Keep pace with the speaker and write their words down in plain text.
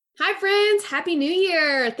Hi, friends. Happy New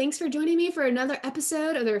Year. Thanks for joining me for another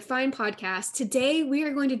episode of the Refine Podcast. Today, we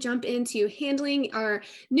are going to jump into handling our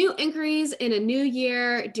new inquiries in a new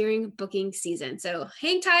year during booking season. So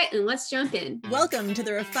hang tight and let's jump in. Welcome to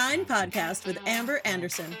the Refine Podcast with Amber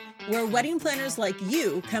Anderson, where wedding planners like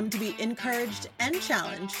you come to be encouraged and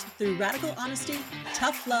challenged through radical honesty,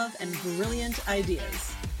 tough love, and brilliant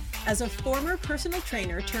ideas. As a former personal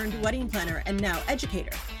trainer turned wedding planner and now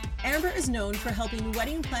educator, Amber is known for helping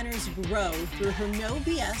wedding planners grow through her no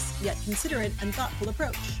BS yet considerate and thoughtful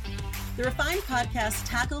approach. The Refined Podcast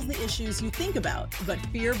tackles the issues you think about but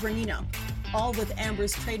fear bringing up, all with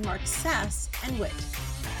Amber's trademark sass and wit.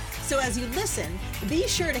 So as you listen, be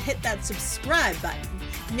sure to hit that subscribe button,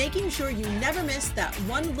 making sure you never miss that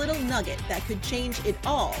one little nugget that could change it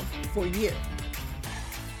all for you.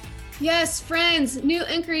 Yes, friends, new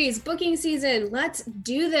inquiries, booking season. Let's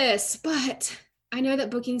do this. But I know that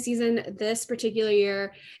booking season this particular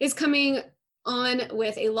year is coming on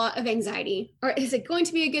with a lot of anxiety. Or is it going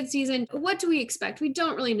to be a good season? What do we expect? We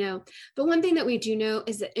don't really know. But one thing that we do know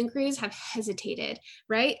is that inquiries have hesitated,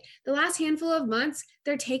 right? The last handful of months,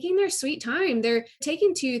 they're taking their sweet time. They're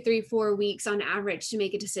taking 2, 3, 4 weeks on average to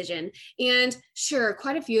make a decision. And sure,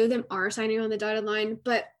 quite a few of them are signing on the dotted line,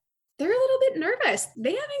 but they're a little bit nervous.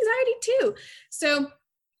 They have anxiety too. So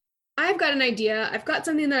I've got an idea. I've got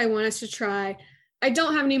something that I want us to try. I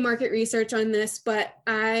don't have any market research on this, but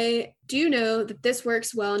I do know that this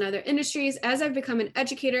works well in other industries. As I've become an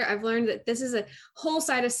educator, I've learned that this is a whole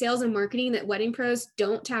side of sales and marketing that wedding pros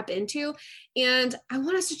don't tap into. And I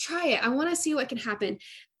want us to try it. I want to see what can happen.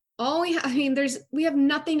 We have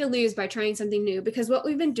nothing to lose by trying something new because what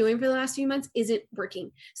we've been doing for the last few months isn't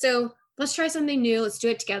working. So let's try something new. Let's do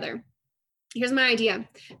it together. Here's my idea.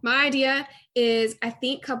 My idea is I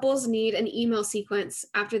think couples need an email sequence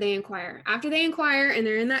after they inquire. After they inquire and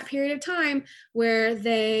they're in that period of time where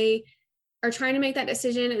they are trying to make that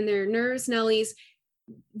decision and they're nervous Nellies,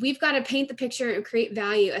 we've got to paint the picture and create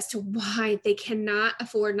value as to why they cannot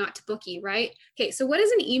afford not to book you, right? Okay, so what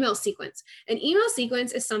is an email sequence? An email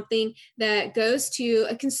sequence is something that goes to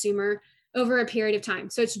a consumer over a period of time.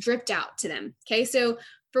 So it's dripped out to them. Okay, so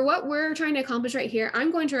for what we're trying to accomplish right here, I'm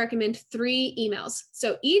going to recommend 3 emails.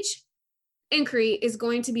 So each inquiry is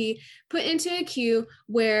going to be put into a queue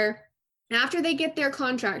where after they get their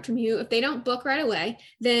contract from you, if they don't book right away,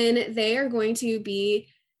 then they are going to be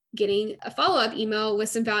getting a follow-up email with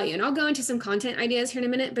some value. And I'll go into some content ideas here in a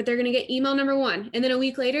minute, but they're going to get email number 1. And then a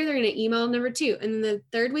week later, they're going to email number 2. And then the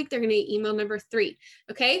third week, they're going to get email number 3.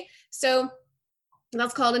 Okay. So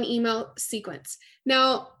that's called an email sequence.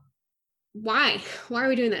 Now, why are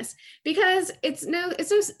we doing this? Because it's no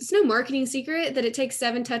marketing secret that it takes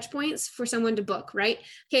 7 touch points for someone to book, right?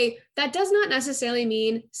 Okay. That does not necessarily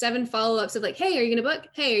mean 7 follow-ups of like, hey, are you going to book?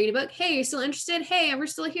 Hey, are you going to book? Hey, are you still interested? Hey, we're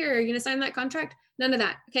still here. Are you going to sign that contract? None of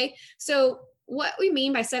that. Okay. So what we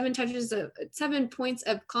mean by 7 points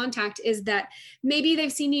of contact is that maybe they've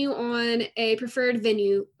seen you on a preferred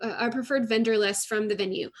venue, a preferred vendor list from the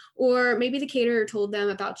venue, or maybe the caterer told them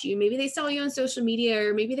about you. Maybe they saw you on social media,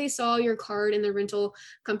 or maybe they saw your card in the rental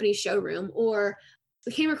company showroom, or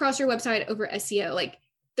they came across your website over SEO. Like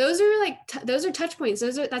those are touch points.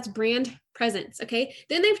 That's brand presence. Okay.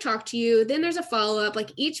 Then they've talked to you. Then there's a follow-up.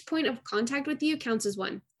 Like each point of contact with you counts as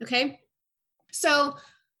 1. Okay. So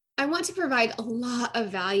I want to provide a lot of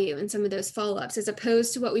value in some of those follow-ups as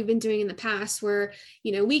opposed to what we've been doing in the past where,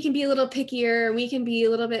 we can be a little pickier and we can be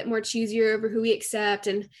a little bit more choosier over who we accept.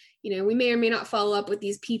 And, we may or may not follow up with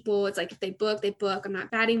these people. It's like, if they book, they book. I'm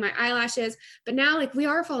not batting my eyelashes, but now we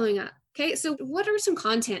are following up. Okay. So what are some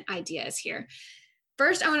content ideas here?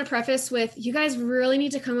 First, I want to preface with you guys really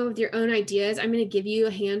need to come up with your own ideas. I'm going to give you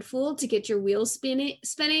a handful to get your wheels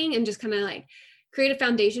spinning and just kind of like create a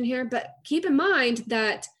foundation here. But keep in mind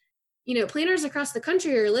that planners across the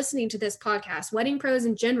country are listening to this podcast. Wedding pros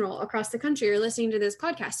in general across the country are listening to this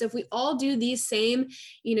podcast. So if we all do these same,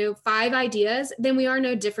 5 ideas, then we are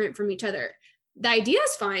no different from each other. The idea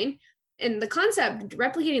is fine. And the concept,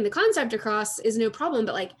 replicating the concept across is no problem.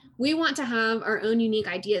 But we want to have our own unique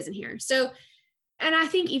ideas in here. So, and I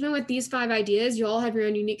think even with these 5 ideas, you all have your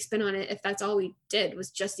own unique spin on it. If that's all we did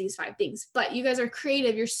was just these 5 things, but you guys are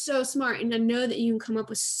creative. You're so smart. And I know that you can come up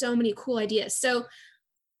with so many cool ideas. So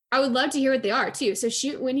I would love to hear what they are too. So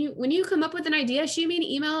when you come up with an idea, shoot me an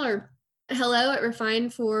email or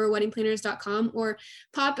hello@refineforweddingplanners.com or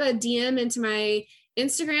pop a DM into my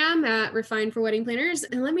Instagram at refineforweddingplanners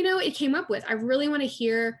and let me know what you came up with. I really want to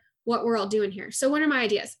hear what we're all doing here. So what are my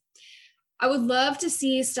ideas? I would love to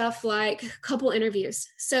see stuff like couple interviews.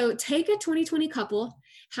 So take a 2020 couple,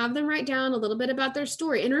 have them write down a little bit about their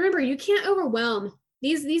story. And remember, you can't overwhelm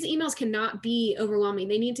These emails cannot be overwhelming.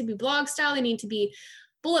 They need to be blog style. They need to be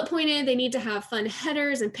bullet pointed. They need to have fun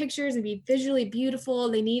headers and pictures and be visually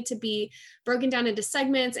beautiful. They need to be broken down into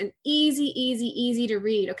segments and easy to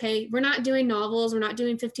read. Okay. We're not doing novels. We're not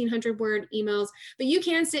doing 1,500 word emails, but you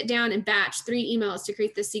can sit down and batch 3 emails to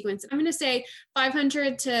create this sequence. I'm going to say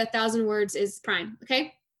 500 to 1,000 words is prime.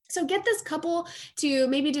 Okay. So get this couple to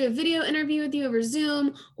maybe do a video interview with you over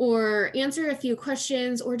Zoom, or answer a few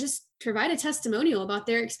questions, or just provide a testimonial about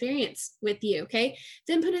their experience with you. Okay.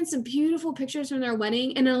 Then put in some beautiful pictures from their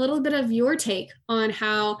wedding and a little bit of your take on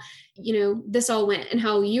how, this all went, and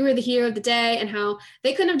how you were the hero of the day and how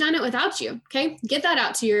they couldn't have done it without you. Okay. Get that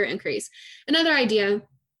out to your inquiries. Another idea,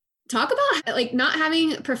 talk about like not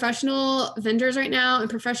having professional vendors right now and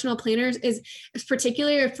professional planners is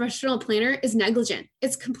particularly a professional planner is negligent.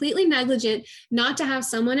 It's completely negligent not to have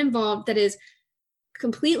someone involved that is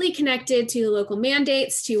completely connected to the local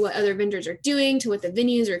mandates, to what other vendors are doing, to what the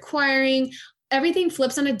venue is requiring. Everything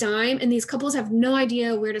flips on a dime, and these couples have no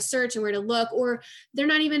idea where to search and where to look, or they're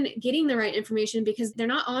not even getting the right information because they're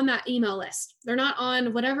not on that email list. They're not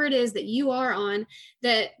on whatever it is that you are on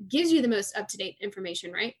that gives you the most up-to-date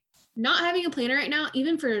information, right? Not having a planner right now,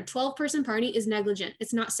 even for a 12-person party, is negligent.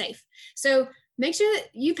 It's not safe. So make sure that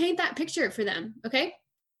you paint that picture for them, okay?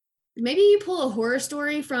 Maybe you pull a horror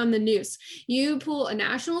story from the news. You pull a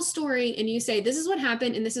national story and you say, this is what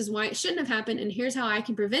happened and this is why it shouldn't have happened, and here's how I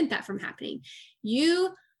can prevent that from happening.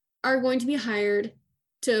 You are going to be hired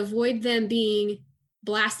to avoid them being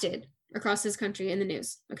blasted across this country in the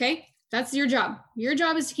news, okay? That's your job. Your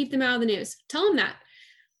job is to keep them out of the news. Tell them that.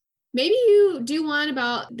 Maybe you do one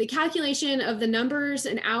about the calculation of the numbers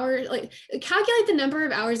and hours, like calculate the number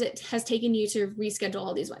of hours it has taken you to reschedule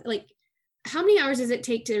all these, like how many hours does it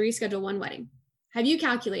take to reschedule one wedding? Have you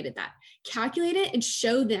calculated that? Calculate it and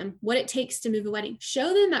show them what it takes to move a wedding.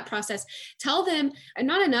 Show them that process. Tell them, and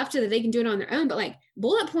not enough to that they can do it on their own, but like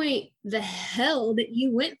bullet point the hell that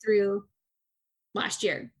you went through last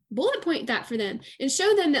year. Bullet point that for them and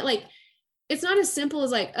show them that like, it's not as simple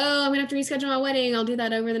as like, oh, I'm gonna have to reschedule my wedding. I'll do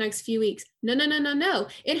that over the next few weeks. No.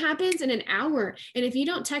 It happens in an hour. And if you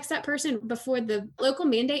don't text that person before the local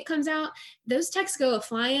mandate comes out, those texts go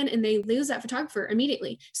flying and they lose that photographer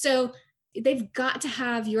immediately. So they've got to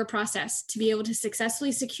have your process to be able to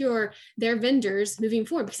successfully secure their vendors moving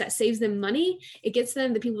forward, because that saves them money. It gets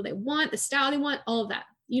them the people they want, the style they want, all of that.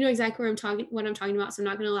 You know exactly what I'm talking about. So I'm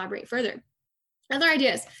not going to elaborate further. Other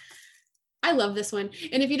ideas. I love this one.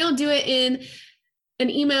 And if you don't do it in an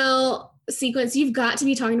email sequence, you've got to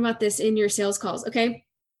be talking about this in your sales calls, okay?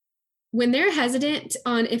 When they're hesitant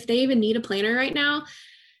on if they even need a planner right now,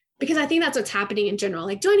 because I think that's what's happening in general.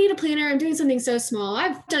 Like, do I need a planner? I'm doing something so small.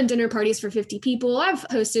 I've done dinner parties for 50 people. I've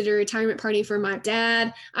hosted a retirement party for my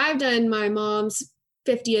dad. I've done my mom's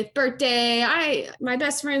 50th birthday. My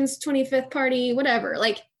best friend's 25th party, whatever.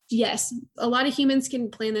 Like, yes, a lot of humans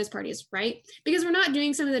can plan those parties, right? Because we're not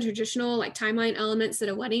doing some of the traditional like timeline elements that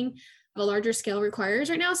a wedding of a larger scale requires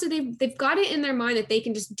right now. So they've got it in their mind that they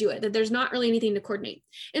can just do it, that there's not really anything to coordinate.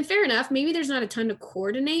 And fair enough, maybe there's not a ton to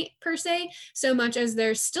coordinate per se, so much as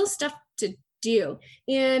there's still stuff to do.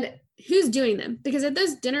 And who's doing them? Because at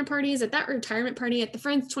those dinner parties, at that retirement party, at the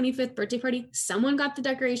friend's 25th birthday party, someone got the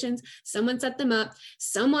decorations, someone set them up,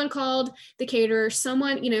 someone called the caterer,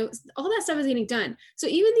 someone, all that stuff is getting done. So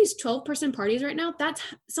even these 12-person parties right now,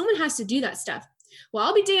 someone has to do that stuff. Well,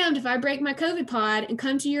 I'll be damned if I break my COVID pod and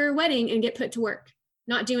come to your wedding and get put to work.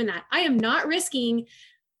 Not doing that. I am not risking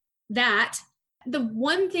that. The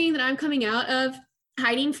one thing that I'm coming out of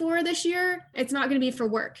hiding for this year, it's not going to be for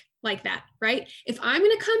work like that, right? If I'm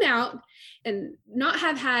going to come out and not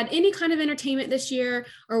have had any kind of entertainment this year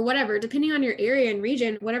or whatever, depending on your area and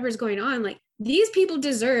region, whatever's going on, like these people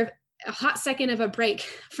deserve a hot second of a break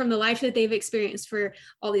from the life that they've experienced for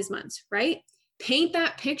all these months, right? Paint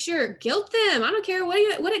that picture, guilt them. I don't care what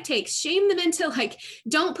it takes. Shame them into like,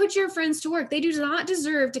 don't put your friends to work. They do not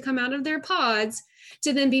deserve to come out of their pods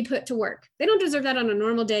to then be put to work. They don't deserve that on a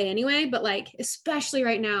normal day anyway, but like, especially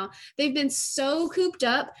right now, they've been so cooped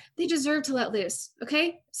up, they deserve to let loose.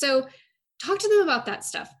 Okay. So talk to them about that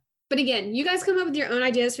stuff. But again, you guys come up with your own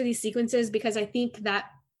ideas for these sequences, because I think that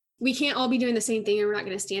we can't all be doing the same thing and we're not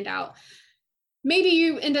going to stand out. Maybe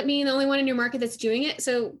you end up being the only one in your market that's doing it.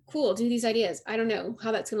 So cool, do these ideas. I don't know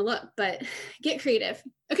how that's going to look, but get creative.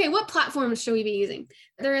 Okay, what platforms should we be using?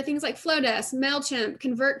 There are things like Flowdesk, MailChimp,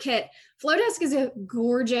 ConvertKit. Flowdesk is a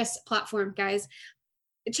gorgeous platform, guys.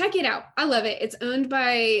 Check it out. I love it. It's owned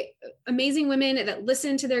by amazing women that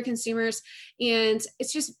listen to their consumers, and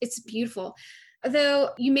it's beautiful. Though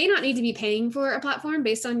you may not need to be paying for a platform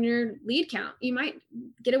based on your lead count. You might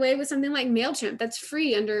get away with something like MailChimp that's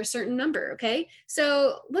free under a certain number. Okay.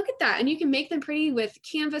 So look at that. And you can make them pretty with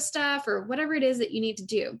Canva stuff or whatever it is that you need to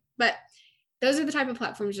do. But those are the type of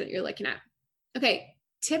platforms that you're looking at. Okay.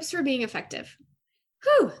 Tips for being effective.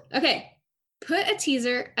 Whew. Okay. Put a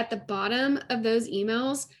teaser at the bottom of those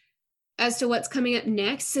emails as to what's coming up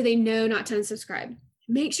next so they know not to unsubscribe.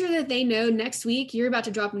 Make sure that they know next week you're about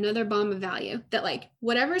to drop another bomb of value, that like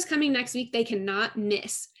whatever is coming next week, they cannot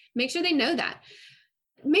miss. Make sure they know that.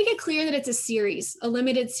 Make it clear that it's a series, a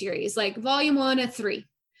limited series, like volume 1 of 3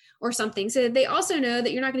 or something, so that they also know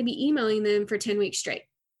that you're not going to be emailing them for 10 weeks straight,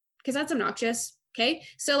 because that's obnoxious. Okay.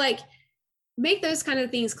 So like make those kind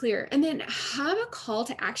of things clear, and then have a call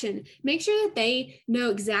to action. Make sure that they know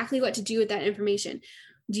exactly what to do with that information.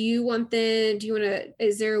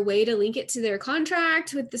 Is there a way to link it to their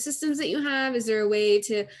contract with the systems that you have? Is there a way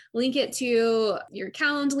to link it to your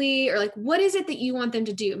Calendly, or like, what is it that you want them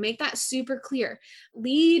to do? Make that super clear.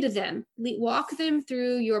 Walk them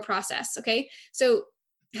through your process. Okay. So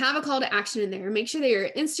have a call to action in there. Make sure that your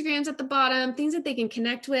Instagram's at the bottom, things that they can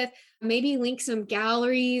connect with. Maybe link some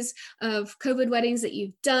galleries of COVID weddings that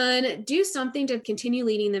you've done. Do something to continue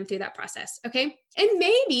leading them through that process. Okay. And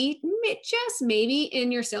maybe, just maybe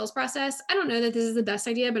in your sales process, I don't know that this is the best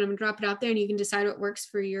idea, but I'm gonna drop it out there and you can decide what works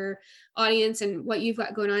for your audience and what you've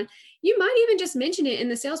got going on. You might even just mention it in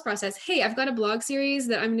the sales process. Hey, I've got a blog series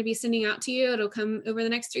that I'm going to be sending out to you. It'll come over the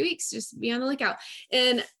next 3 weeks. Just be on the lookout.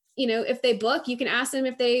 And if they book, you can ask them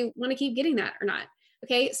if they want to keep getting that or not.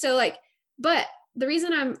 Okay. So but the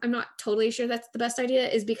reason I'm not totally sure that's the best idea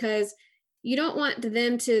is because you don't want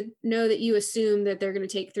them to know that you assume that they're going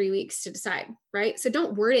to take 3 weeks to decide, right? So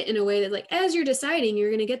don't word it in a way that like, as you're deciding, you're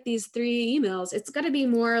going to get these 3 emails. It's got to be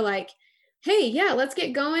more like, hey, yeah, let's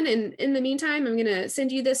get going. And in the meantime, I'm going to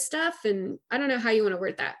send you this stuff. And I don't know how you want to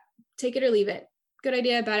word that. Take it or leave it. Good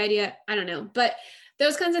idea, bad idea. I don't know. But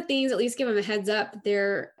those kinds of things, at least give them a heads up.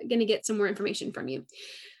 They're going to get some more information from you.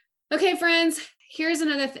 Okay, friends, here's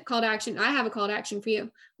another call to action. I have a call to action for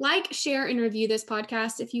you. Like, share, and review this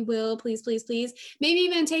podcast, if you will, please, please, please. Maybe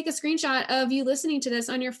even take a screenshot of you listening to this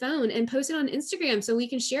on your phone and post it on Instagram so we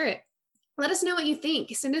can share it. Let us know what you think.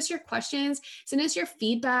 Send us your questions. Send us your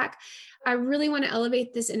feedback. I really want to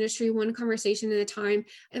elevate this industry one conversation at a time.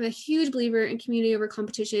 I'm a huge believer in community over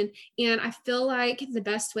competition. And I feel like the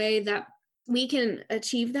best way that we can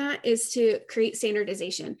achieve that is to create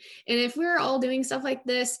standardization. And if we're all doing stuff like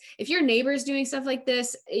this, if your neighbor's doing stuff like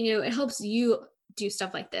this, it helps you do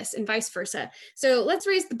stuff like this and vice versa. So let's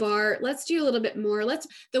raise the bar. Let's do a little bit more.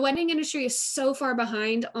 The wedding industry is so far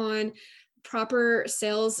behind on proper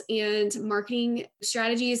sales and marketing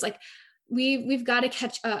strategies. Like we've got to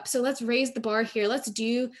catch up. So let's raise the bar here. Let's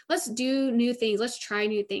do new things. Let's try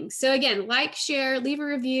new things. So again, like, share, leave a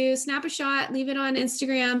review, snap a shot, leave it on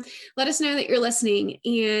Instagram. Let us know that you're listening.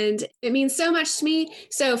 And it means so much to me.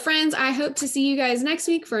 So friends, I hope to see you guys next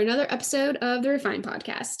week for another episode of the Refine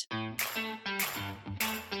Podcast.